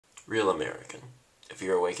Real American. If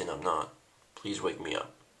you're awake and I'm not, please wake me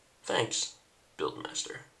up. Thanks,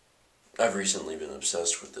 Buildmaster. I've recently been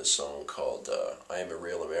obsessed with this song called I Am a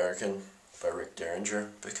Real American by Rick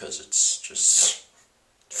Derringer because it's just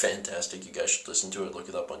fantastic. You guys should listen to it, look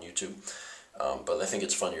it up on YouTube. But I think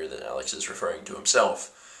it's funnier that Alex is referring to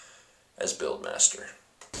himself as Buildmaster.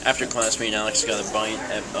 After class, me and Alex got a bite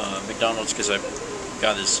at McDonald's because I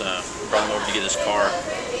got his, brought him over to get his car,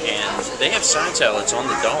 and they have side salads on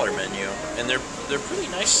the dollar menu, and they're pretty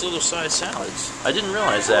nice little size salads. I didn't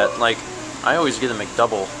realize that. Like, I always get a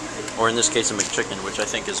McDouble, or in this case a McChicken, which I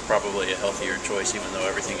think is probably a healthier choice, even though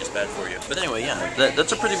everything is bad for you. But anyway, yeah,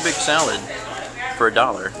 that's a pretty big salad for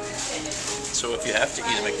 $1. So if you have to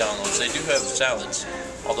eat at McDonald's, they do have salads,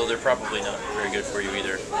 although they're probably not very good for you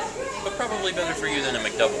either, but probably better for you than a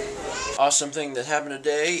McDouble. Awesome thing that happened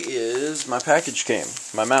today is my package came,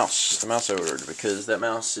 the mouse I ordered, because that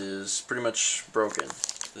mouse is pretty much broken.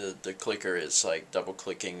 The clicker is like double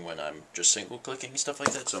clicking when I'm just single clicking, stuff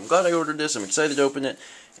like that, so I'm glad I ordered this. I'm excited to open it,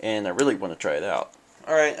 and I really want to try it out.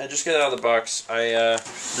 Alright, I just got it out of the box.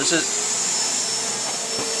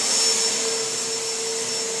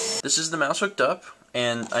 This is the mouse hooked up,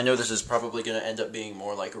 and I know this is probably going to end up being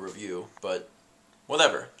more like a review, but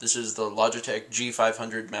whatever. This is the Logitech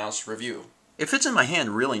G500 mouse review. It fits in my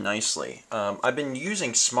hand really nicely. I've been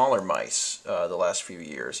using smaller mice the last few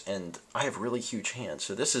years, and I have really huge hands,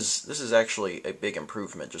 so this is actually a big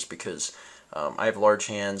improvement just because I have large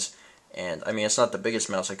hands, and I mean, it's not the biggest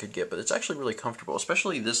mouse I could get, but it's actually really comfortable,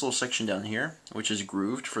 especially this little section down here, which is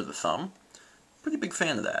grooved for the thumb. Pretty big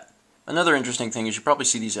fan of that. Another interesting thing is you probably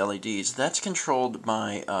see these LEDs. That's controlled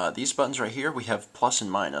by these buttons right here. We have plus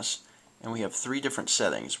and minus, and we have 3 different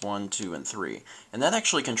settings, 1, 2, and 3. And that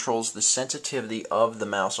actually controls the sensitivity of the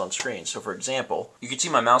mouse on screen. So for example, you can see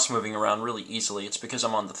my mouse moving around really easily. It's because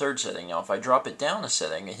I'm on the 3rd setting. Now if I drop it down a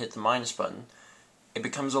setting and hit the minus button, it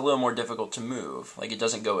becomes a little more difficult to move. Like, it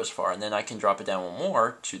doesn't go as far, and then I can drop it down one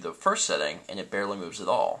more to the 1st setting, and it barely moves at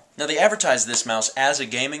all. Now, they advertise this mouse as a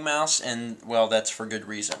gaming mouse, and, well, that's for good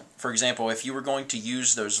reason. For example, if you were going to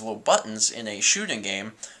use those little buttons in a shooting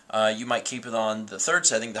game, you might keep it on the 3rd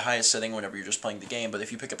setting, the highest setting whenever you're just playing the game, but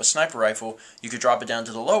if you pick up a sniper rifle, you could drop it down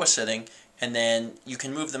to the lowest setting, and then you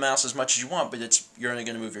can move the mouse as much as you want, but you're only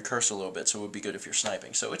going to move your cursor a little bit, so it would be good if you're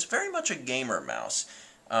sniping. So it's very much a gamer mouse.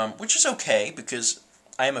 Which is okay, because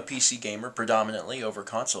I am a PC gamer predominantly over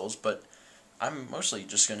consoles, but I'm mostly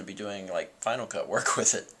just going to be doing like Final Cut work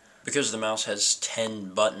with it. Because the mouse has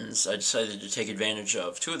 10 buttons, I decided to take advantage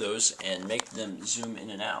of 2 of those and make them zoom in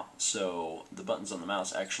and out. So the buttons on the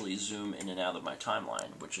mouse actually zoom in and out of my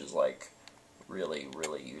timeline, which is like really,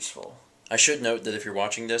 really useful. I should note that if you're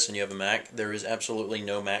watching this and you have a Mac, there is absolutely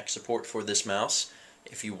no Mac support for this mouse.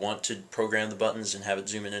 If you want to program the buttons and have it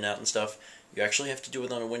zoom in and out and stuff, you actually have to do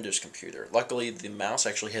it on a Windows computer. Luckily, the mouse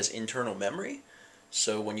actually has internal memory,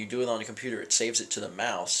 so when you do it on a computer, it saves it to the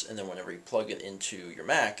mouse, and then whenever you plug it into your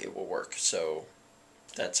Mac, it will work. So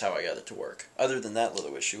that's how I got it to work. Other than that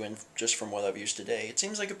little issue, and just from what I've used today, it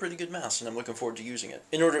seems like a pretty good mouse, and I'm looking forward to using it.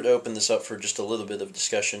 In order to open this up for just a little bit of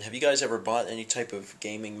discussion, have you guys ever bought any type of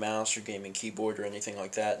gaming mouse or gaming keyboard or anything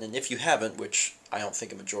like that? And if you haven't, which I don't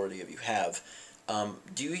think a majority of you have,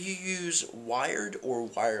 do you use wired or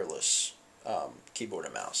wireless keyboard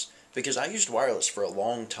and mouse? Because I used wireless for a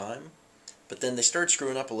long time, but then they started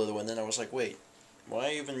screwing up a little, and then I was like, wait,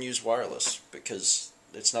 why even use wireless? Because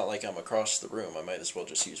it's not like I'm across the room. I might as well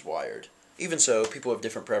just use wired. Even so, people have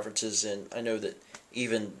different preferences, and I know that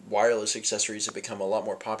even wireless accessories have become a lot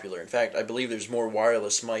more popular. In fact, I believe there's more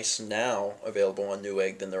wireless mice now available on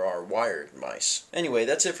Newegg than there are wired mice. Anyway,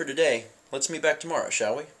 that's it for today. Let's meet back tomorrow,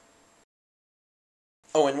 shall we?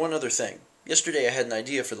 Oh, and one other thing. Yesterday I had an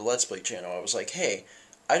idea for the Let's Play channel. I was like, hey,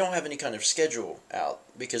 I don't have any kind of schedule out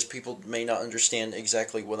because people may not understand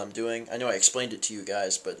exactly what I'm doing. I know I explained it to you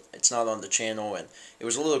guys, but it's not on the channel, and it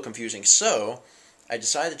was a little confusing. So I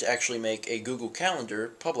decided to actually make a Google Calendar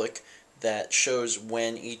public that shows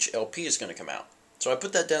when each LP is going to come out. So I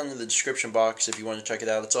put that down in the description box if you want to check it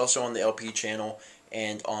out. It's also on the LP channel,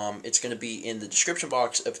 and it's going to be in the description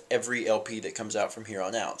box of every LP that comes out from here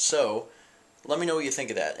on out. So let me know what you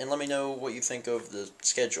think of that, and let me know what you think of the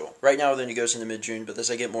schedule. Right now it only goes into mid-June, but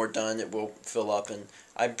as I get more done, it will fill up, and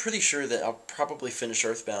I'm pretty sure that I'll probably finish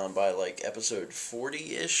Earthbound by like episode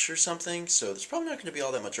 40-ish or something, so there's probably not going to be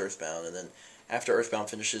all that much Earthbound, and then after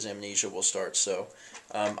Earthbound finishes, Amnesia will start. So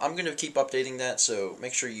I'm going to keep updating that, so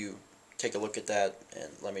make sure you take a look at that,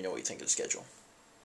 and let me know what you think of the schedule.